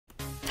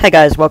Hey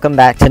guys, welcome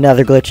back to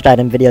another glitched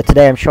item video.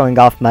 Today I'm showing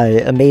off my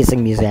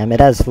amazing museum. It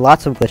has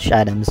lots of glitched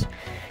items,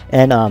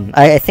 and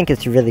I think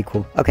it's really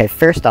cool. Okay,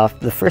 first off,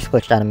 the first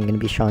glitched item I'm going to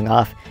be showing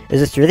off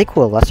is this really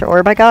cool lesser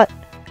orb I got.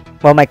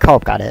 Well, my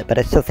co-op got it, but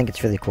I still think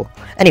it's really cool.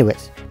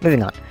 Anyways,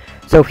 moving on.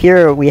 So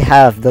here we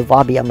have the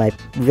lobby of my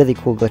really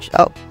cool glitched...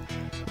 Oh,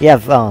 we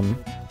have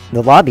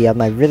the lobby of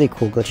my really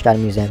cool glitched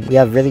item museum. We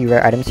have really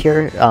rare items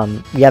here.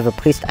 We have a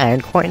placed iron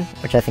coin,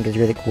 which I think is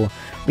really cool.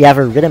 We have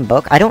a written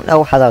book. I don't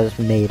know how that was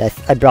made.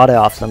 I brought it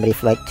off somebody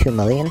for like 2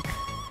 million.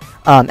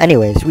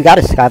 Anyways, we got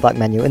a skyblock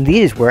menu, and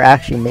these were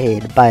actually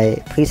made by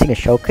placing a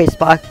showcase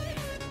block,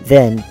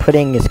 then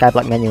putting a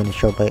skyblock menu in the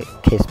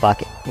showcase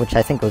block, which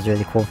I think was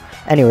really cool.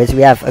 Anyways,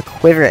 we have a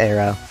quiver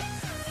arrow,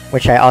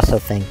 which I also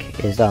think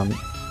is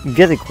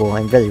really cool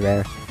and really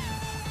rare.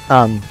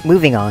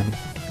 Moving on,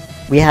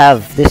 we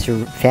have this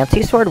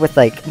fancy sword with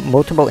like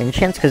multiple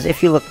enchants, because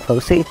if you look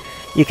closely,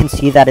 you can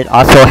see that it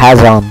also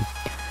has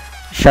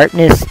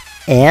sharpness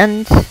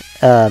and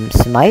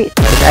smite,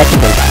 which I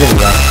think is really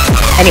rare.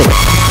 Anyway,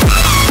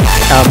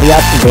 we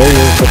have some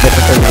barriers with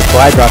different things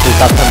before. I brought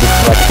these off somebody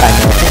for like 5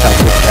 minutes. I think I'll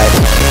switch guys.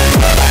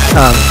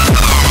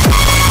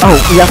 Oh,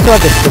 we also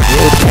have this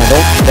weird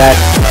candle that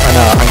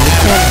on this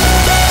hand.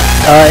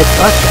 It's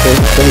not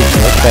really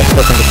good, but I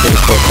still think it's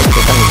really cool, so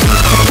for some reason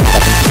you can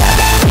step into that.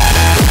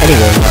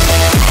 Anyway,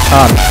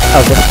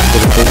 oh, this is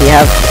really cool. We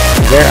have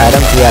rare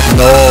items. We have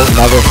no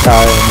nether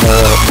star,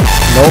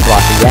 no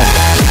block again.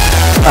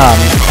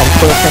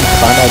 Unfortunate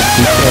fun of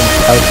decent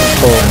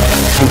skeletal,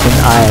 decent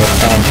eye,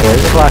 and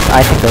barrier blocks. I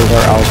think those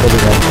are all really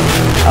good.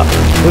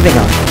 Moving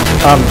on.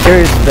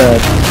 Here's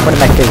one of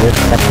my favorite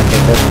sections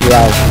of this. We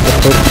have the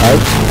first head.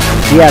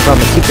 We have a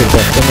secret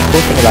gift, and the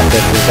cool thing about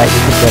this is that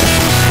you can just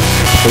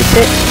place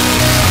it,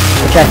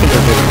 which I think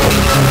is really cool.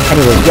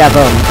 Anyways, we have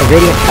a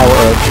radiant power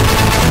orb.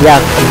 We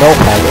have a null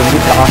head, and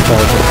you can also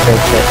just break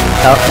it.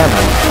 Oh, never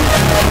mind.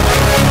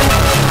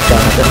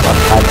 Done, I just lost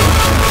 5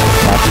 minutes.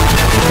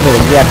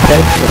 Anyways, we have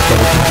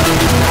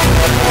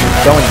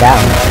going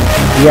down.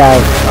 We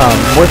have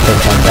more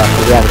things like that.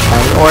 We have a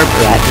shiny orb,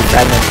 Earrape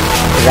fragment,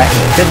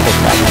 crystal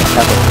fragment,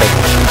 that looks like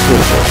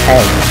beautiful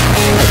egg.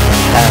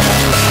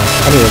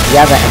 Anyways, we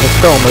have an ender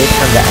scroll made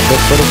from the ender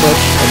portal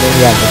glitch, and then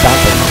we have the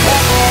Dante glitch.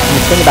 And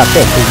the thing about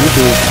this is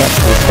you can't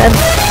use them.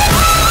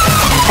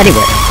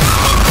 Anyway,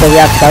 so we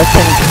have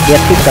skeletons. We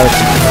have 2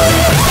 skeletons.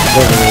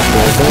 Those are really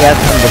cool. Then we have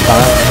some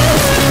divine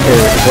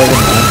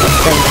golden diamond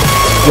things.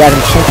 We have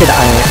enchanted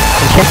iron,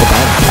 enchanted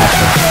diamond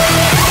actually,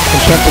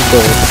 enchanted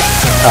gold,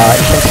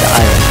 enchanted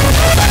iron.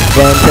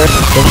 Then there's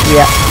some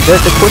fish.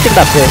 There's the cool thing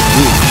about this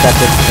is that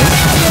there's fish.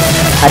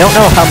 I don't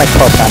know how my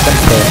 12 got them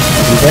to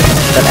do this,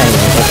 but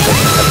anyway, that's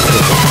pretty cool.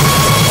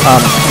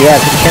 We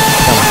have enchanted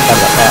stone. I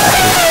forgot about that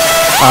actually.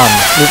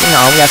 Moving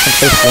on, we have some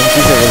face rings.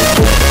 These are really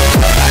cool.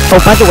 Oh,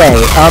 by the way,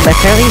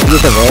 apparently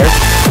these are rare.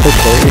 Face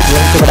rings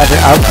or whatever.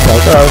 I'll sell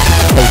those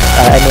because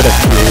I made a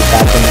few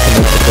back when you can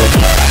make the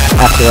glitch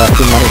after a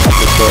few money up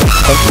this glitch.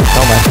 Thank you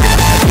so much for my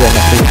idea and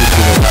my favorite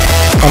YouTuber.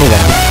 Anyway,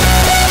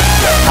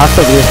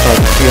 also these for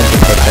like 300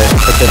 paper,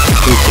 but just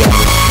 3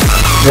 candy.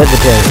 The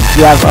berries.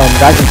 You have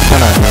rising sun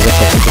armor, which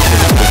I think is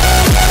really cool.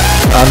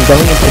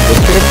 Going into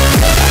district,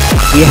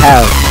 we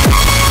have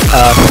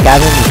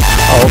scavenge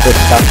all this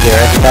stuff here,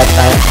 except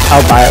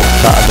I'll buy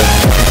the other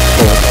one, I think it's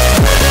cool.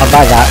 I'll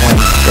buy that one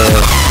for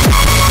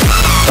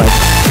like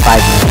 5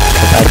 minutes,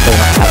 because I still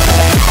don't have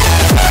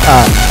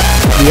that.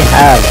 We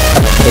have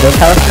a potato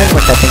talisman,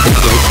 which I think is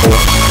really cool.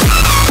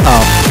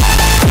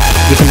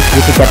 You can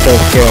get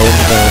those here in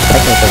the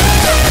technical.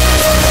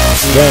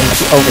 Then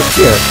over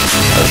here,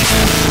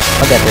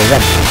 I'll get there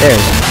then. There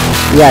it is.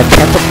 We have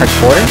Temple Park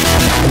 4,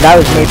 and that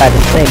was made by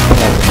the same thing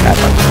as the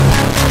scrapbook.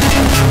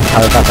 I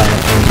was not buying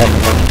it.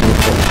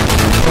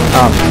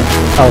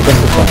 Oh, this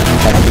is one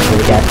that I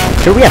usually get.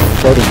 Here we have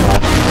floating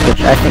blocks,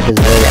 which I think is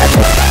very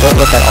epic.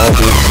 Look at all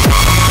these.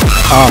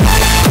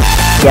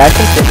 Yeah, I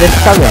think that this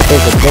is probably my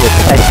favorite video,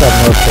 because I still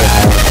have no clue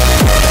how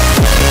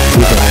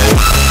using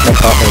these. My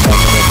partner then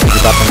we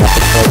got them up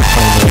for like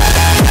 20 minutes.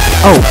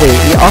 Oh, wait,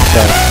 we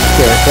also,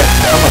 here,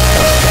 almost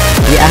done.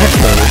 We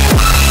actually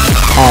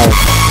have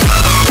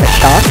a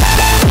shop.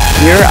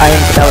 Here I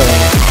am selling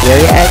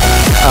dairy eggs,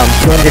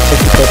 250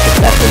 purchase,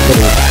 that's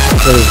really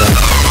good.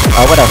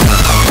 What else am I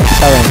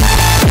selling?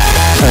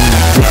 I'm selling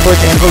before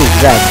Anvil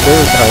Red,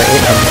 those are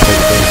 800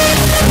 purchases.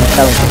 I'm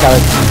selling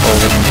skeleton gold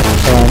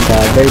and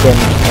very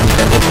damaged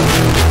cancer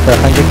for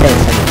 100k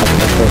and 75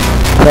 purchases.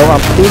 So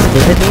please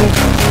visit me.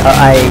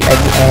 I am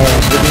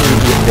giving you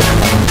the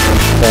discount.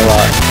 So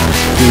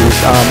please,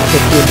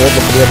 if you enjoyed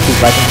the video, please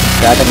like and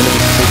subscribe. I'm going to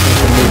be posting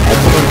some new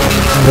editing.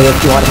 So if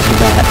you want to see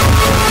that,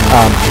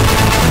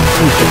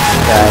 please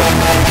subscribe.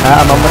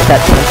 I'm almost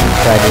at 10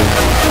 subscribers,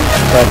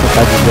 so I think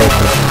that'd be great.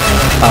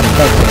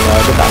 Thanks and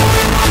goodbye.